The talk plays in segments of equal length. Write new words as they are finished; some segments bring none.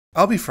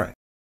I'll be frank.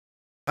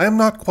 I am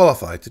not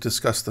qualified to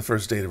discuss the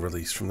first data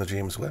release from the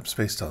James Webb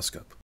Space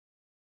Telescope.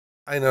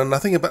 I know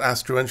nothing about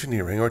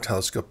astroengineering or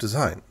telescope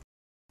design.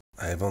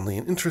 I have only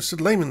an interested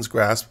layman's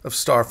grasp of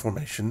star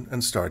formation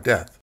and star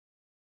death,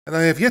 and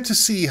I have yet to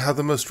see how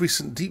the most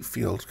recent deep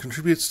field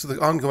contributes to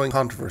the ongoing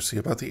controversy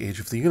about the age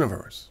of the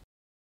universe.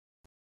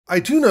 I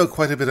do know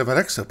quite a bit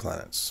about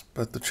exoplanets,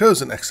 but the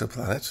chosen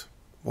exoplanet,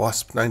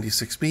 WASP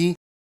 96b,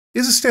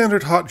 is a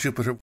standard hot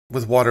Jupiter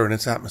with water in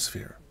its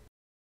atmosphere.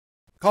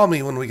 Call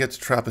me when we get to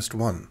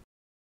TRAPPIST-1.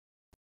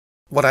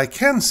 What I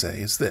can say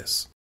is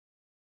this.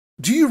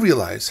 Do you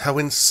realize how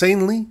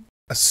insanely,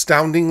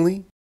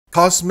 astoundingly,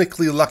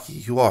 cosmically lucky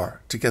you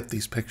are to get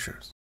these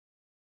pictures?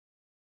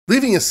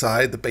 Leaving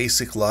aside the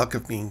basic luck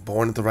of being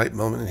born at the right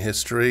moment in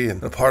history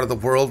and a part of the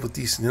world with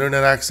decent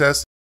internet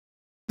access,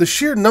 the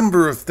sheer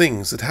number of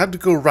things that had to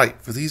go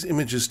right for these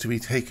images to be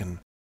taken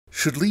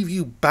should leave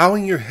you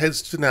bowing your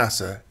heads to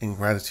NASA in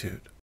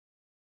gratitude.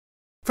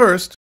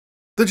 First,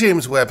 the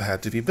James Webb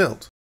had to be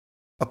built,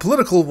 a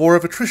political war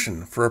of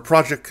attrition for a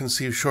project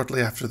conceived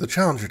shortly after the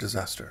Challenger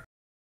disaster.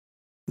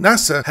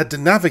 NASA had to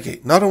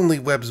navigate not only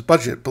Webb's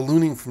budget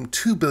ballooning from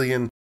 $2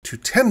 billion to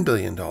 $10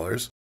 billion,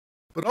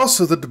 but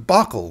also the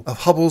debacle of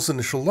Hubble's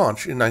initial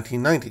launch in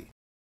 1990,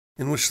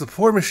 in which the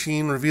poor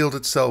machine revealed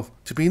itself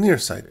to be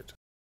nearsighted.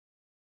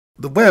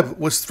 The Webb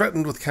was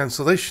threatened with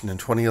cancellation in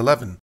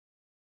 2011.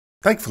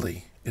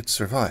 Thankfully, it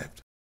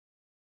survived.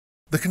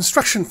 The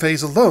construction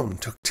phase alone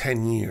took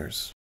 10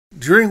 years,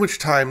 during which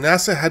time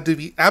NASA had to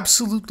be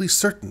absolutely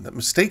certain that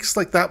mistakes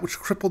like that which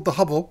crippled the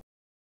Hubble,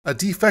 a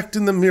defect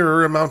in the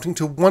mirror amounting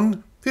to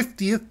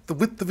 1/50th the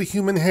width of a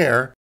human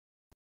hair,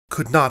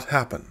 could not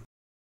happen.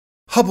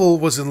 Hubble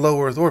was in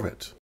low Earth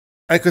orbit,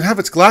 and could have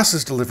its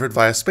glasses delivered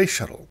via space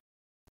shuttle.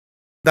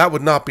 That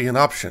would not be an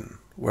option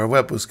where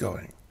Webb was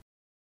going.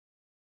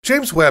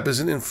 James Webb is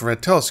an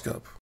infrared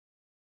telescope.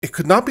 It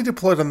could not be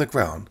deployed on the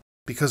ground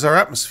because our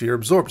atmosphere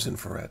absorbs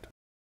infrared.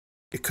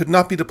 It could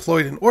not be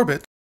deployed in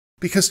orbit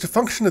because to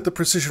function at the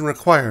precision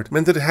required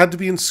meant that it had to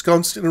be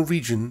ensconced in a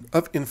region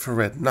of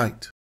infrared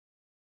night,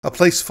 a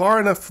place far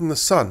enough from the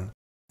sun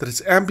that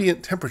its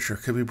ambient temperature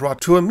could be brought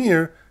to a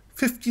mere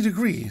 50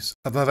 degrees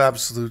above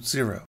absolute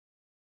zero.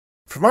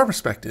 From our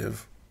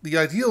perspective, the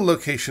ideal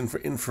location for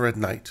infrared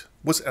night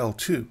was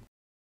L2,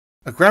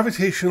 a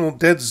gravitational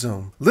dead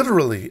zone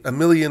literally a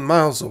million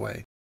miles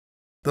away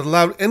that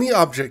allowed any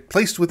object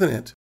placed within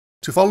it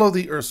to follow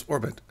the Earth's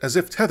orbit as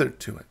if tethered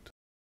to it.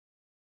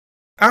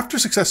 After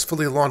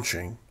successfully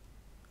launching,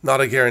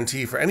 not a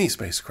guarantee for any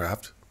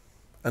spacecraft,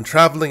 and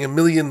traveling a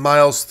million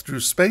miles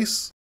through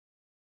space,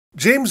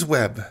 James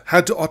Webb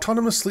had to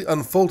autonomously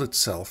unfold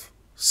itself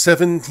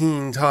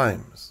 17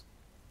 times,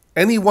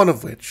 any one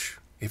of which,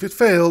 if it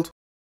failed,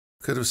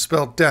 could have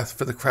spelled death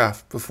for the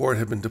craft before it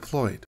had been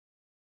deployed.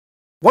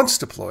 Once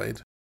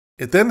deployed,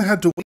 it then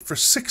had to wait for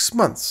 6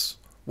 months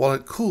while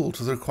it cooled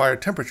to the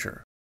required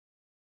temperature.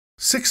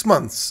 6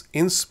 months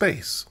in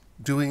space,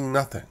 doing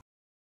nothing,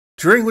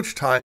 during which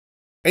time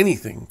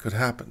anything could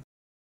happen.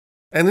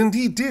 And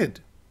indeed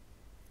did.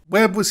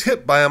 Webb was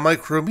hit by a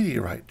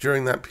micrometeorite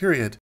during that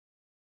period,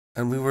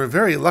 and we were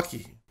very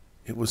lucky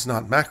it was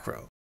not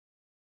macro.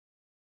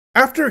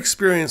 After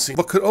experiencing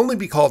what could only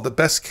be called the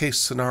best-case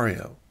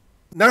scenario,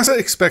 NASA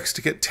expects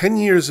to get 10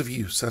 years of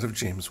use out of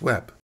James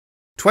Webb,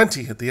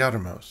 20 at the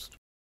outermost.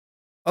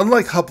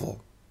 Unlike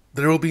Hubble,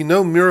 there will be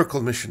no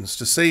miracle missions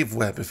to save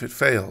Webb if it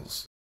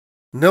fails,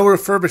 no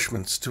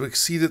refurbishments to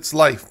exceed its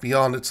life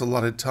beyond its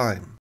allotted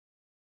time.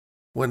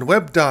 When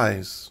Webb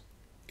dies,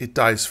 it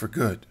dies for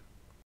good.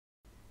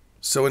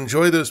 So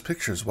enjoy those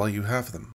pictures while you have them.